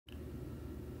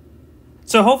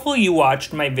So hopefully you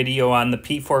watched my video on the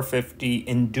P450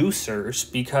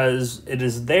 inducers, because it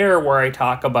is there where I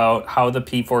talk about how the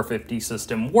P450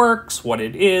 system works, what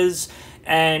it is,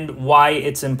 and why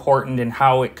it's important and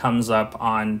how it comes up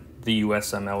on the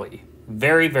USMLE.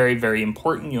 Very, very, very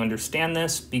important you understand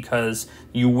this, because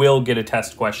you will get a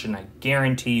test question, I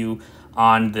guarantee you,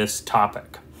 on this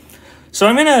topic. So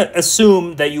I'm going to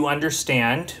assume that you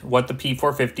understand what the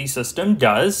P450 system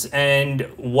does and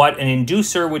what an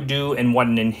inducer would do and what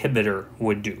an inhibitor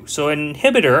would do. So an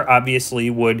inhibitor obviously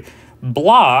would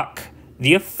block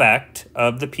the effect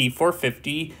of the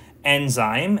P450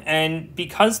 enzyme, and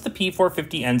because the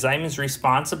P450 enzyme is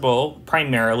responsible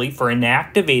primarily for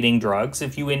inactivating drugs,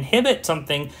 if you inhibit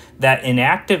something that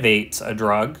inactivates a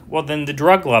drug, well, then the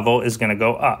drug level is going to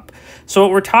go up. So what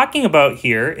we're talking about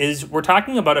here is we're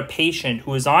talking about a patient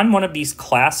who is on one of these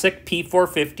classic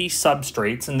P450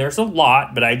 substrates, and there's a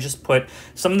lot, but I just put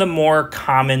some of the more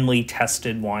commonly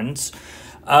tested ones.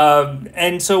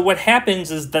 And so what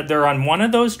happens is that they're on one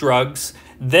of those drugs,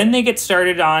 then they get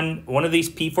started on one of these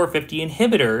P450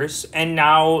 inhibitors, and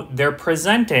now they're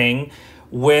presenting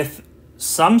with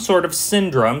some sort of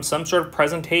syndrome, some sort of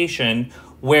presentation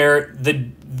where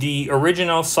the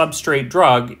original substrate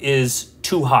drug is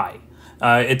too high.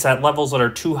 It's at levels that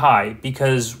are too high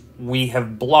because we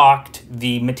have blocked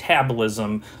the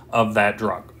metabolism of that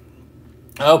drug.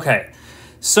 Okay.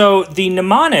 So the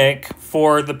mnemonic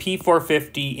for the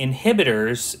P450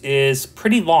 inhibitors is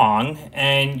pretty long,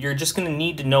 and you're just going to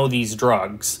need to know these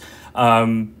drugs.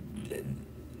 The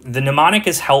mnemonic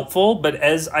is helpful, but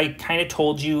as I kind of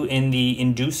told you in the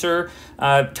inducer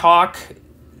talk,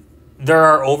 there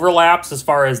are overlaps as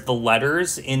far as the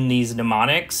letters in these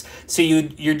mnemonics. So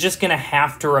you're just going to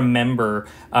have to remember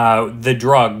the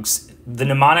drugs. The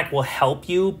mnemonic will help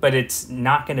you, but it's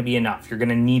not going to be enough. You're going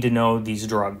to need to know these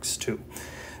drugs too.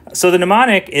 So the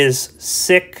mnemonic is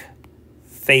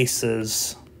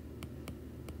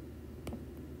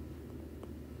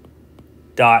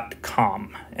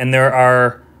sickfaces.com. And there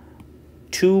are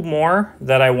two more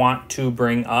that I want to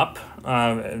bring up.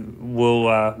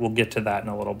 We'll get to that in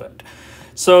a little bit.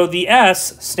 So the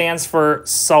S stands for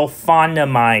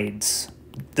sulfonamides.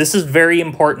 This is very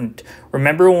important.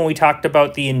 Remember when we talked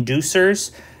about the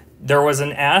inducers, there was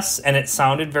an S and it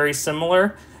sounded very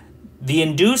similar. The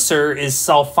inducer is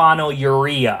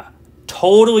sulfonylurea.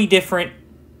 Totally different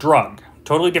drug.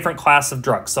 Totally different class of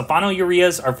drugs.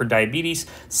 Sulfonylureas are for diabetes.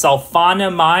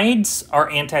 Sulfonamides are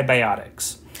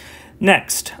antibiotics.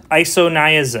 Next,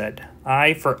 isoniazid.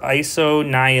 I for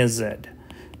isoniazid.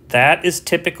 That is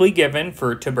typically given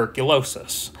for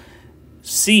tuberculosis.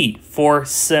 C for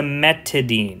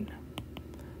cimetidine.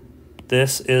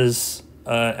 This is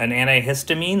an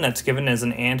antihistamine that's given as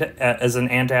an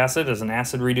antacid, as an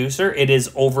acid reducer. It is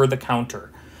over the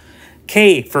counter.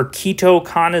 K for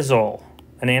ketoconazole,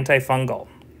 an antifungal.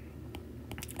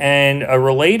 And a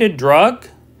related drug,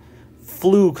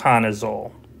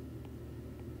 fluconazole.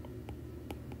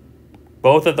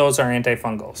 Both of those are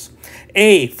antifungals.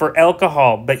 A for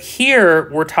alcohol, but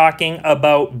here we're talking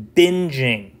about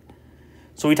binging.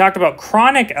 So we talked about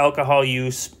chronic alcohol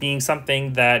use being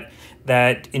something that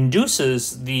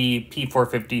induces the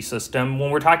P450 system. When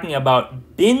we're talking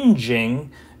about binging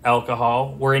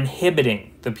alcohol, we're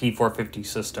inhibiting the P450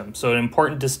 system. So an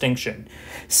important distinction.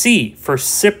 C for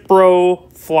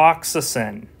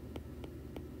ciprofloxacin,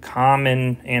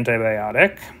 common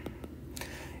antibiotic.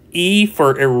 E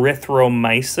for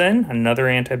erythromycin, another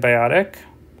antibiotic.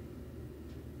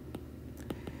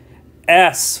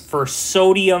 S for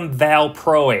sodium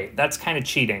valproate. That's kind of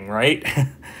cheating, right?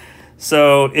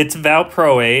 So it's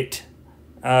valproate,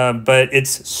 but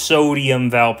it's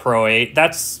sodium valproate.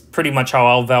 That's pretty much how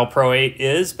all valproate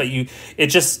is, but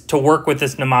it's just to work with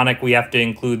this mnemonic, we have to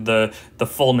include the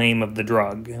full name of the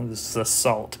drug. This is a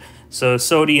salt. So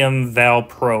sodium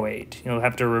valproate. You'll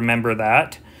have to remember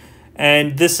that.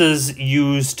 And this is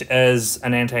used as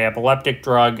an anti-epileptic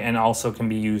drug and also can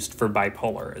be used for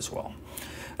bipolar as well.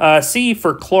 C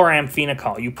for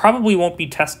chloramphenicol. You probably won't be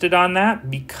tested on that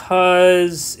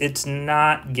because it's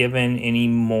not given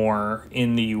anymore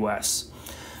in the US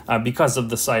because of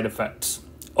the side effects.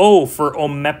 O for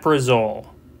omeprazole.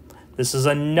 This is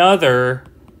another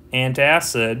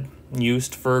antacid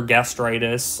used for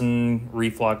gastritis and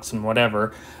reflux and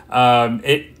whatever.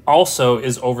 It also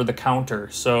is over the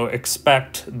counter, so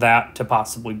expect that to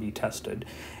possibly be tested.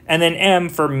 And then M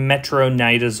for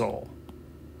metronidazole.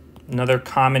 Another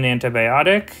common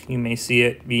antibiotic, you may see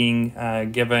it being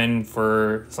given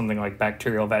for something like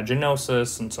bacterial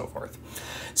vaginosis and so forth.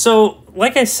 So,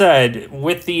 like I said,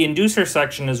 with the inducer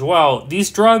section as well, these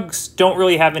drugs don't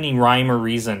really have any rhyme or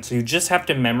reason, so you just have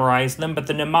to memorize them, but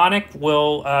the mnemonic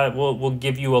will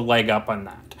give you a leg up on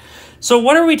that. So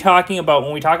what are we talking about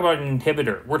when we talk about an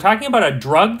inhibitor? We're talking about a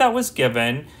drug that was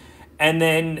given, and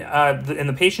then and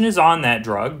the patient is on that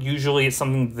drug. Usually it's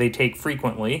something they take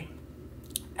frequently.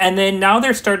 And then now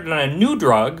they're started on a new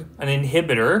drug, an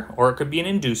inhibitor, or it could be an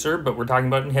inducer, but we're talking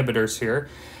about inhibitors here.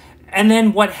 And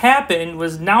then what happened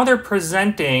was now they're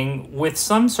presenting with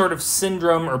some sort of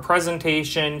syndrome or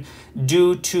presentation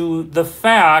due to the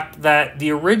fact that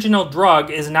the original drug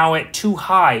is now at too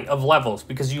high of levels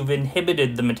because you've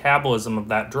inhibited the metabolism of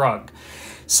that drug.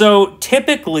 So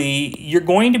typically, you're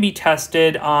going to be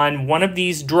tested on one of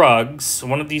these drugs,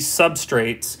 one of these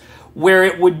substrates, where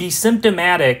it would be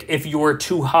symptomatic if you were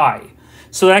too high.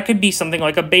 So that could be something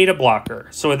like a beta blocker.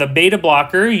 So with a beta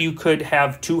blocker, you could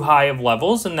have too high of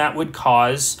levels, and that would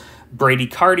cause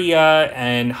bradycardia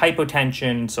and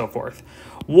hypotension and so forth.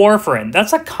 Warfarin,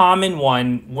 that's a common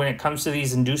one when it comes to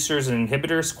these inducers and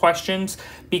inhibitors questions,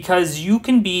 because you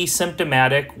can be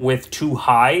symptomatic with too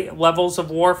high levels of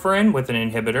warfarin with an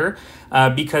inhibitor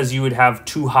because you would have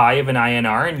too high of an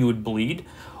INR and you would bleed.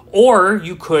 Or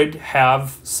you could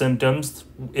have symptoms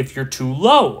if you're too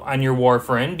low on your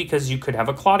warfarin because you could have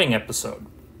a clotting episode.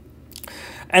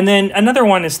 And then another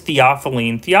one is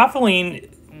theophylline. Theophylline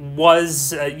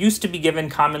was used to be given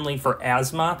commonly for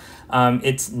asthma.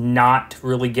 It's not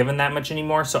really given that much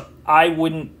anymore, so I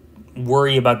wouldn't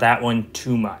worry about that one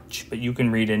too much, but you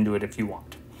can read into it if you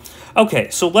want. Okay,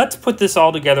 so let's put this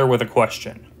all together with a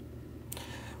question.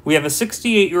 We have a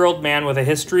 68-year-old man with a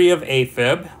history of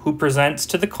AFib who presents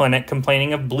to the clinic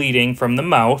complaining of bleeding from the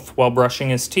mouth while brushing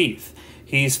his teeth.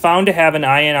 He's found to have an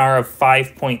INR of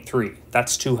 5.3.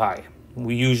 That's too high.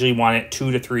 We usually want it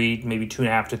 2 to 3, maybe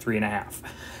 2.5 to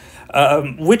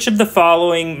 3.5. Which of the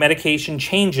following medication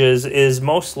changes is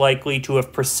most likely to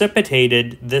have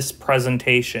precipitated this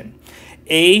presentation?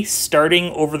 A,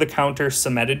 starting over-the-counter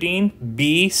cimetidine.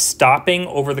 B, stopping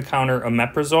over-the-counter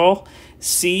omeprazole.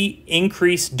 C,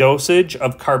 increased dosage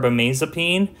of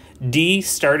carbamazepine. D,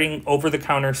 starting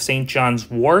over-the-counter St. John's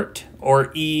wort.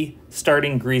 Or E,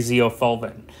 starting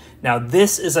griseofulvin. Now,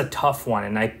 this is a tough one,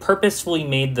 and I purposefully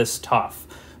made this tough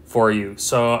for you.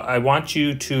 So I want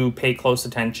you to pay close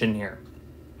attention here.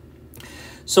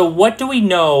 So what do we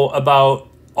know about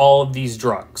all of these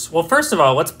drugs? Well, first of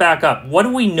all, let's back up. What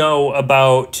do we know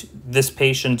about this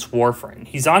patient's warfarin?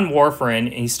 He's on warfarin,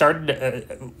 and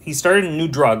he started a new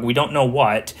drug. We don't know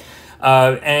what.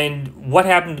 And what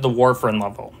happened to the warfarin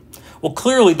level? Well,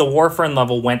 clearly the warfarin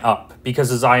level went up because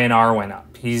his INR went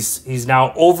up. He's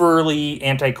now overly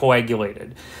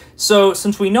anticoagulated. So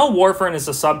since we know warfarin is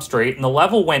a substrate and the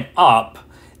level went up,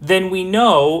 then we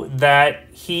know that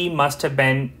he must have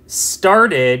been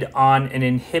started on an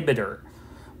inhibitor.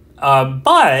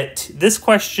 But this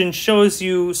question shows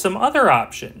you some other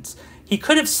options. He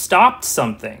could have stopped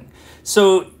something.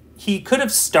 So he could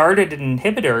have started an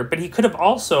inhibitor, but he could have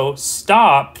also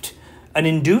stopped an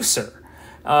inducer.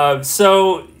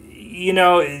 So, you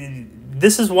know,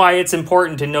 this is why it's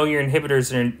important to know your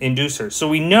inhibitors and inducers. So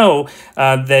we know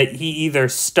that he either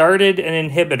started an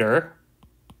inhibitor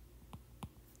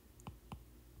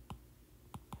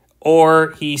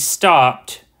or he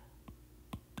stopped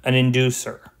an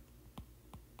inducer.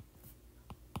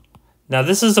 Now,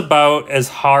 this is about as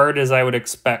hard as I would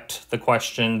expect the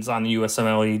questions on the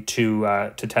USMLE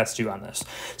to test you on this.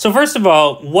 So first of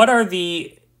all, what are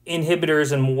the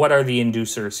inhibitors and what are the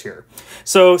inducers here?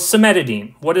 So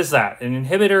cimetidine, what is that? An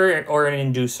inhibitor or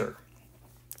an inducer?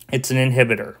 It's an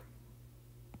inhibitor.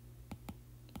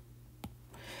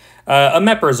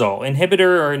 Omeprazole,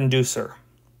 inhibitor or inducer?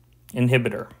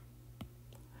 Inhibitor.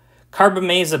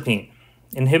 Carbamazepine,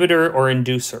 inhibitor or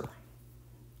inducer?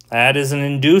 That is an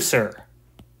inducer.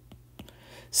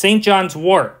 St. John's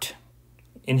wort,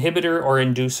 inhibitor or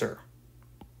inducer?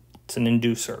 It's an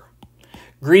inducer.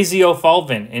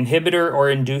 Griseofulvin, inhibitor or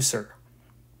inducer?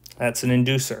 That's an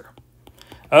inducer.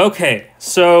 Okay,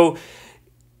 so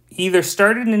either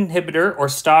started an inhibitor or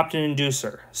stopped an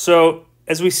inducer. So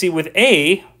as we see with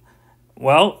A,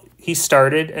 well, he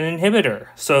started an inhibitor.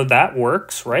 So that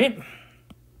works, right?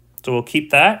 So we'll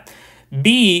keep that.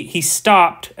 B, he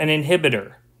stopped an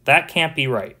inhibitor. That can't be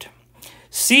right.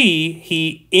 C,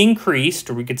 he increased,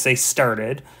 or we could say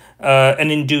started, an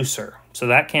inducer. So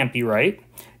that can't be right.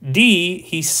 D,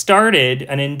 he started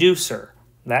an inducer.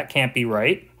 That can't be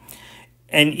right.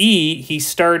 And E, he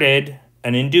started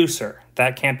an inducer.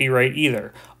 That can't be right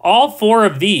either. All four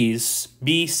of these,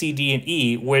 B, C, D, and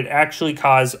E, would actually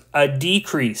cause a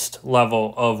decreased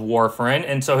level of warfarin,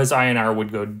 and so his INR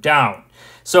would go down.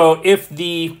 So if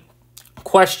the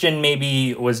question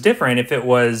maybe was different, if it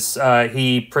was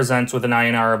he presents with an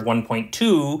INR of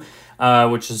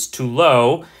 1.2, which is too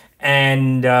low,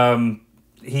 and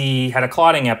he had a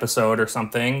clotting episode or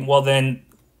something, well then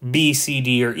B, C,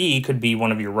 D, or E could be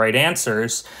one of your right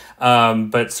answers,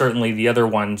 but certainly the other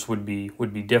ones would be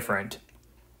different.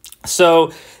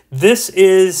 So this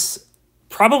is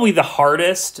probably the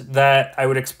hardest that I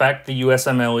would expect the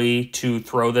USMLE to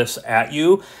throw this at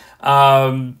you.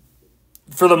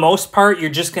 For the most part, you're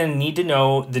just going to need to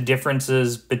know the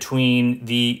differences between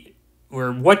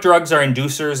what drugs are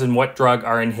inducers and what drug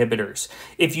are inhibitors.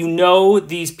 If you know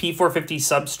these P450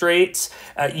 substrates,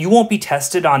 you won't be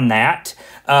tested on that.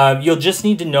 You'll just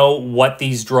need to know what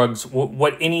these drugs,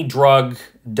 what any drug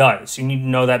does. You need to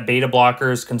know that beta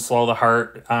blockers can slow the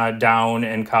heart down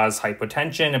and cause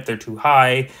hypotension if they're too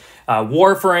high.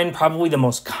 Warfarin, probably the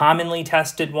most commonly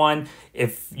tested one.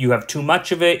 If you have too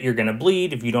much of it, you're going to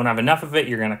bleed. If you don't have enough of it,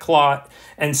 you're going to clot,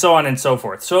 and so on and so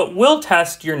forth. So it will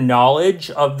test your knowledge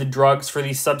of the drugs for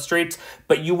these substrates,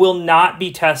 but you will not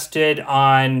be tested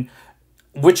on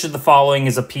which of the following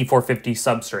is a P450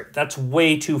 substrate. That's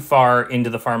way too far into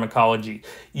the pharmacology.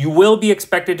 You will be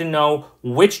expected to know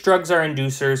which drugs are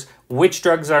inducers, which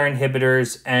drugs are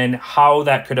inhibitors, and how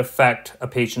that could affect a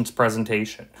patient's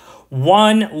presentation.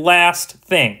 One last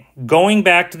thing, going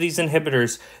back to these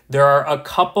inhibitors, there are a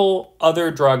couple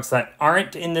other drugs that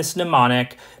aren't in this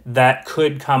mnemonic that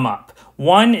could come up.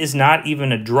 One is not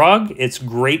even a drug, it's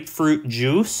grapefruit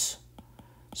juice.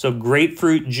 So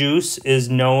grapefruit juice is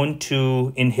known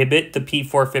to inhibit the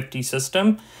P450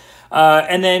 system.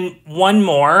 And then one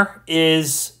more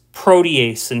is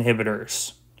protease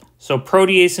inhibitors. So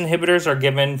protease inhibitors are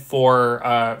given for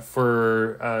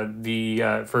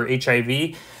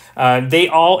HIV. They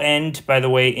all end, by the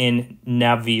way, in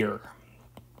navir.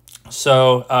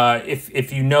 So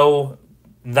if you know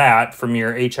that from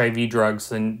your HIV drugs,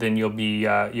 then you'll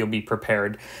be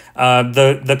prepared.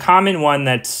 The common one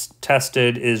that's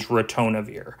tested is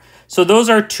ritonavir. So those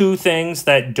are two things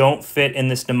that don't fit in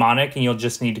this mnemonic, and you'll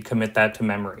just need to commit that to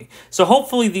memory. So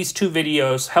hopefully these two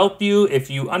videos help you.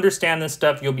 If you understand this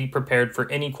stuff, you'll be prepared for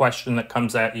any question that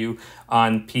comes at you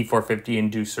on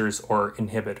P450 inducers or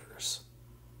inhibitors.